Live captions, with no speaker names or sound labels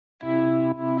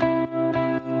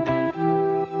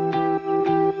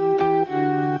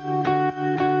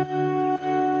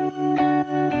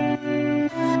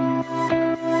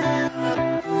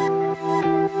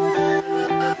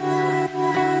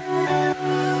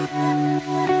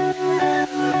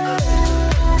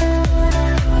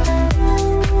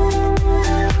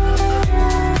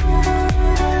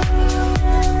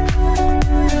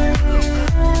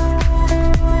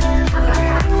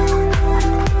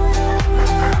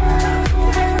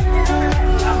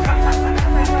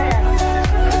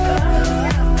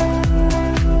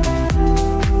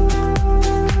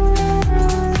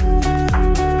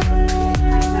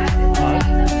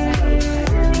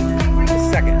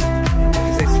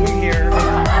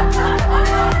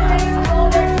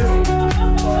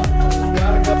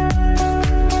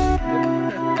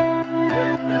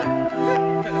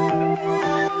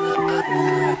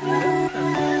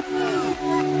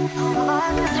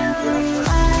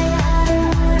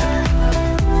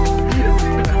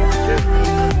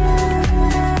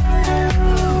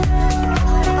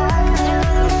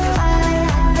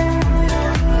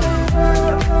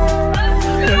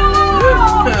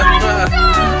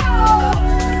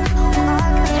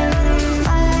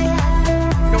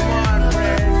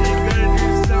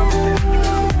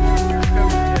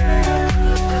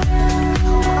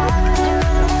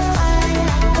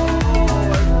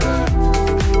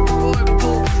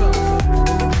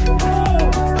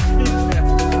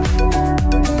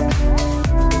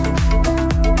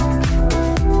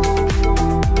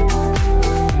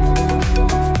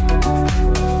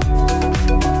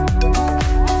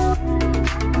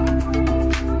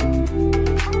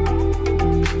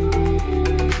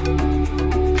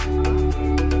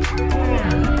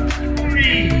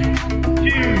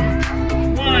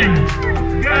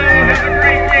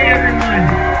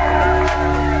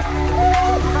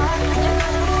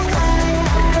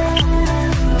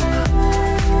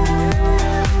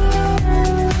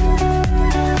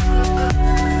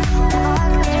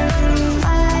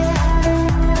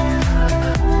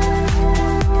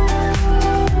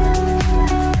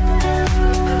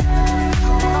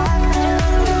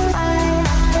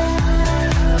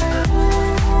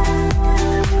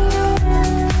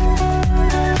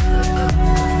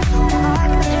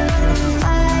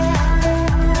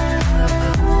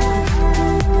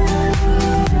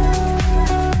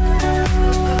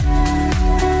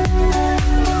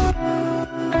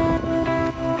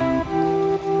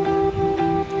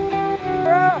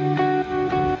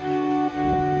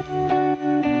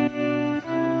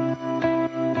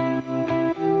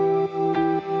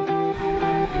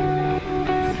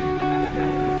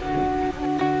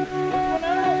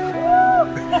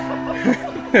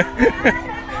I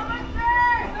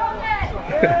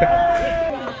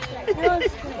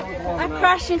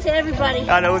crashed into everybody.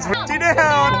 I know, it's pretty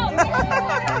down.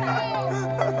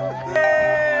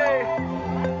 Hey!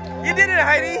 You did it,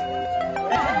 Heidi.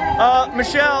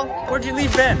 Michelle, where'd you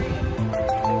leave Ben?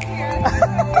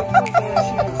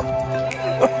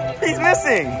 He's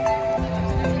missing.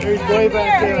 He's way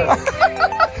back there.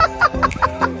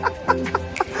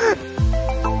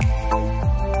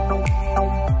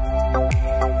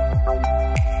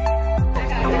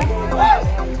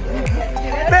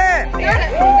 Ben!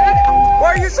 Why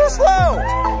are you so slow?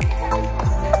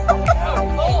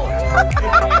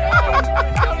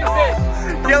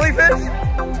 Jellyfish?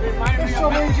 There's so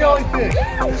many jellyfish.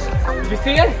 Did you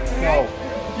see it? No.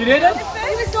 You didn't?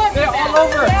 They're all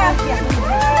over.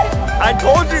 I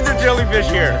told you the jellyfish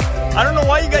here. I don't know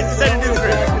why you guys decided to do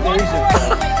this.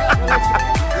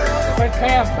 Where's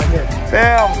Pam? Right here.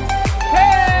 Pam.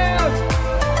 Pam!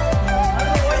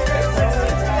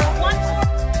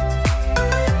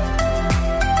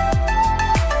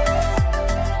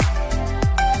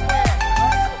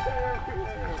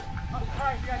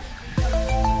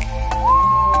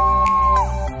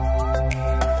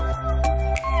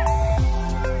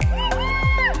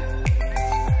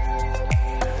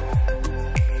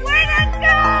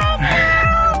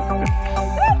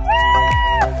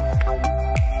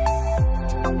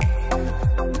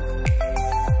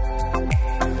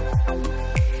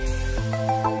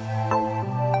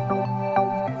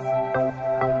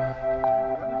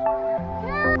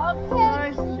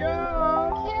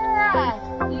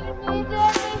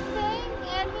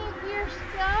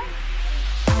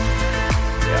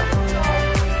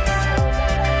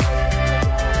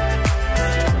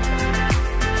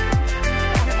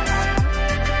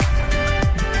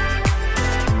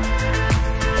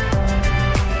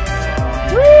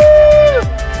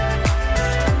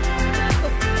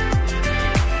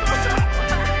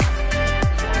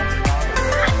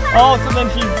 Oh, so then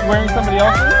she's wearing somebody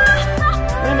else's?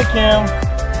 In the cam.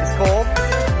 It's cold.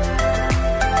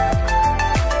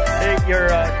 Hey, your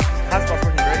hotspot's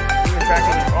working great. You've been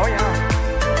tracking it. Oh, yeah.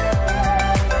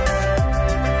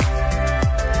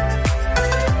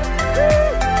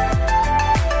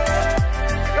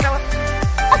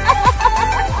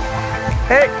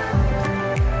 Hey!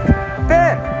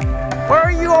 Ben! Why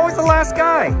are you always the last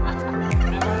guy?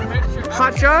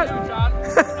 Hot shot?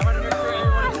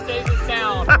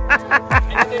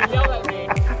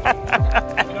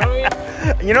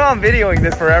 You know I'm videoing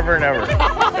this forever and ever,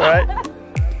 right?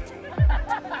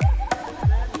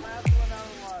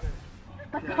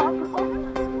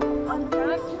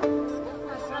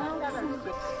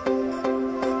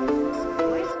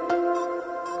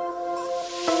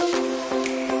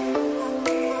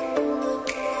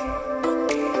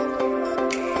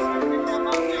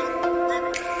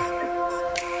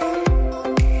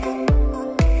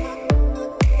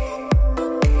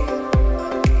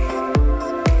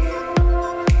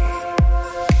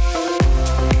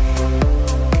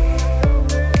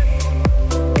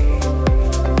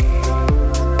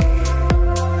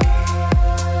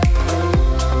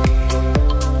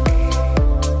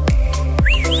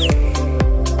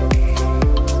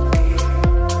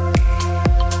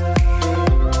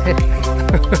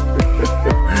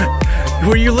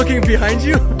 Were you looking behind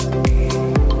you?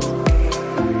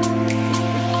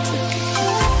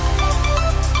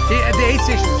 The aid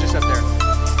station is just up there.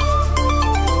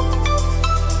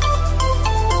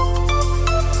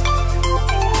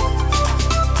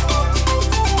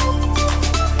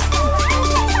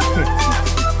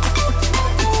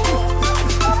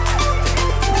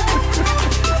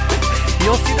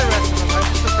 You'll see the rest of them. I'm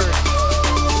just the first.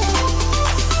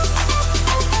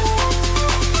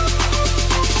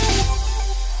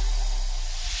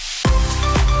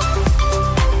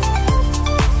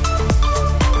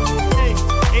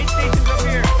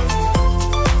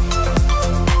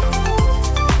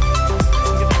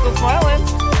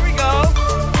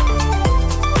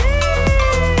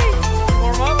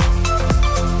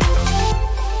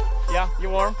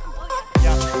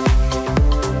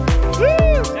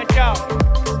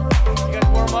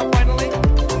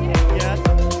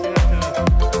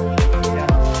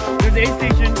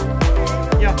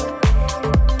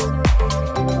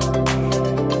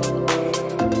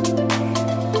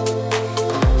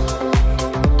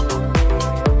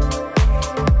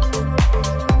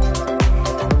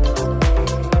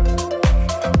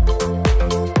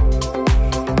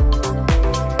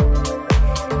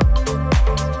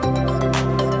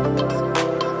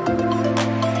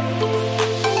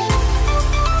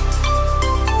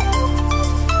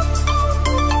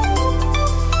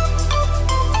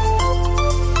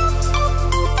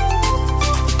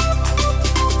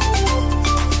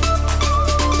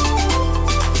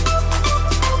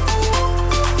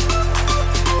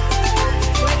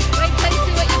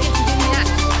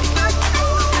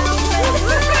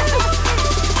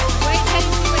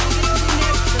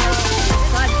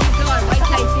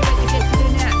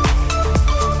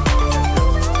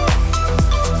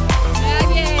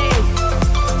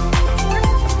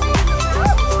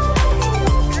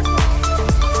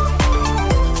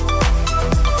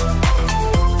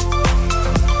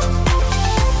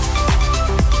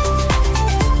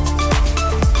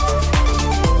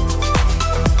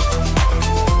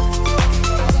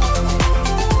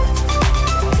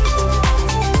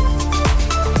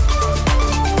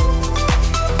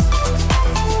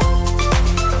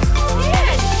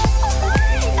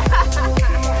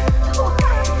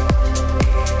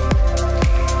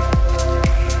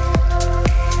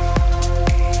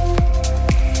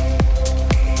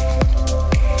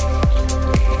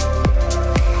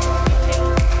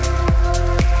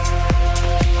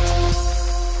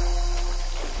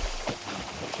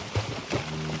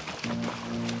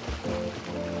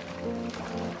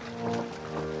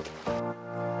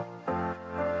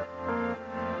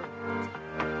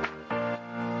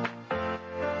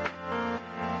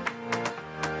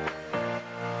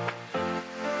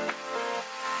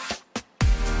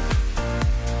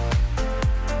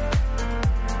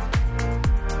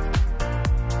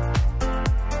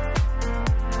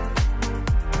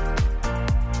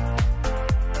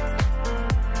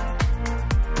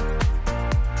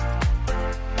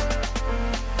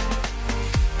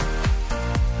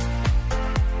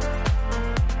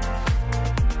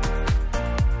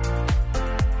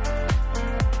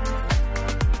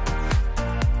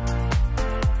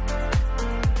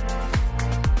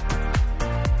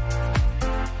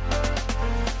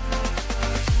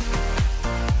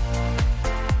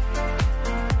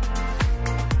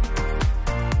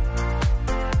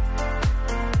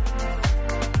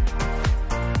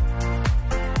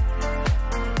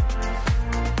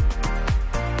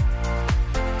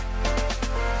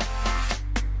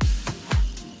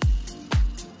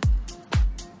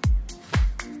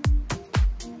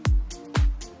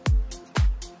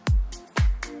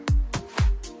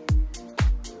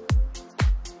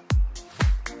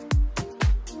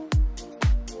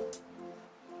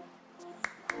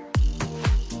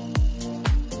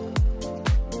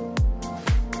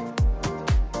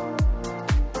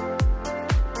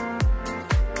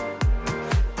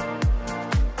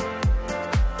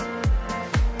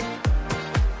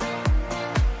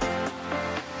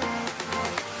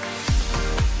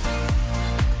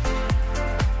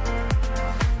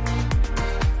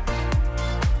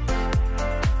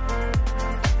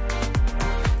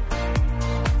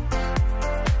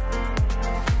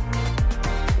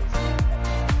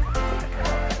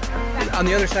 on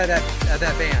the other side of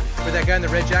that van, where that guy in the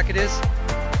red jacket is.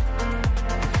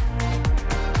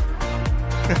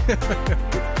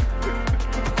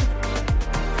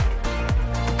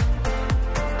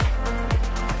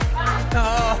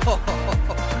 Oh,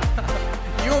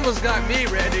 you almost got me,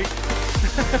 Randy.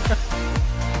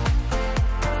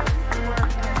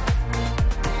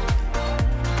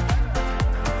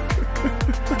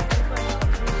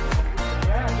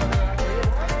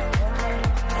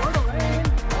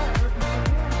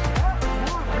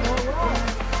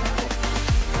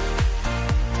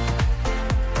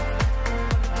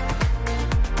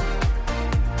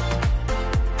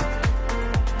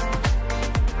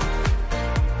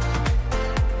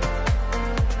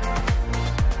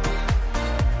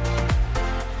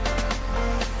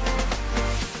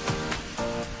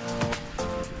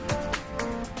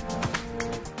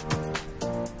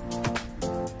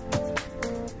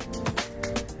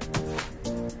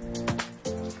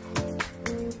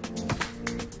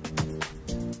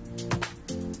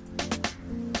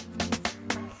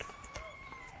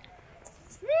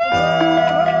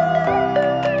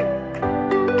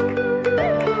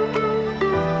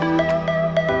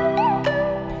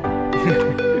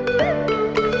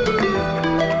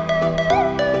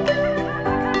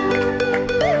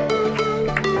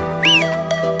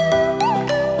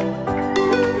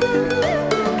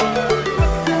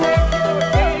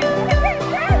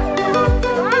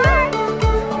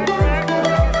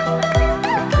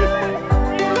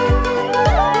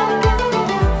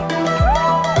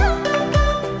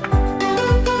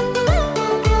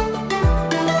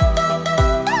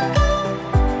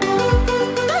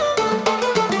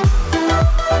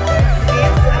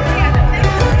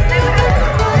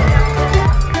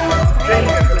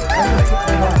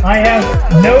 I have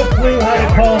no clue how to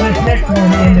call this next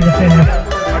one into the finish.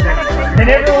 Can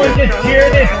everyone just cheer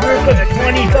this group of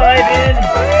 25 in?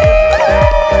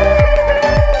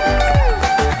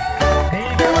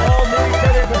 These are all knew each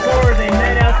other before. They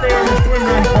met out there on the swim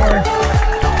run course.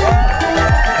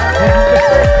 This is the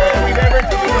first time we've ever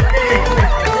seen a finish with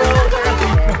 12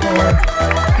 athletes before.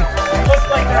 It looks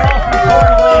like they're all from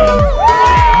Coeur d'Alene.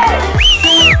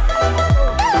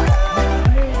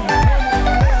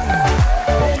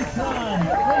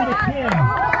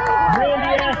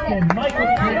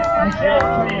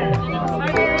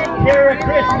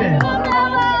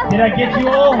 Did I get you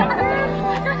all?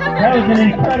 That was an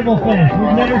incredible finish.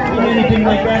 We've never seen anything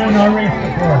like that in our race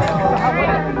before.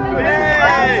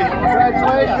 Hey!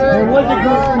 Congratulations! There was a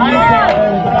group from Utah that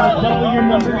was about double your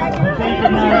numbers, but they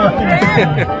did not all finish.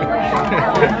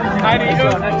 How do you do?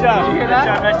 Nice job. Did you hear that?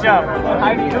 Nice job.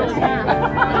 How do you do?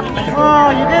 Oh,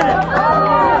 you did it!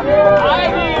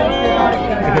 I did.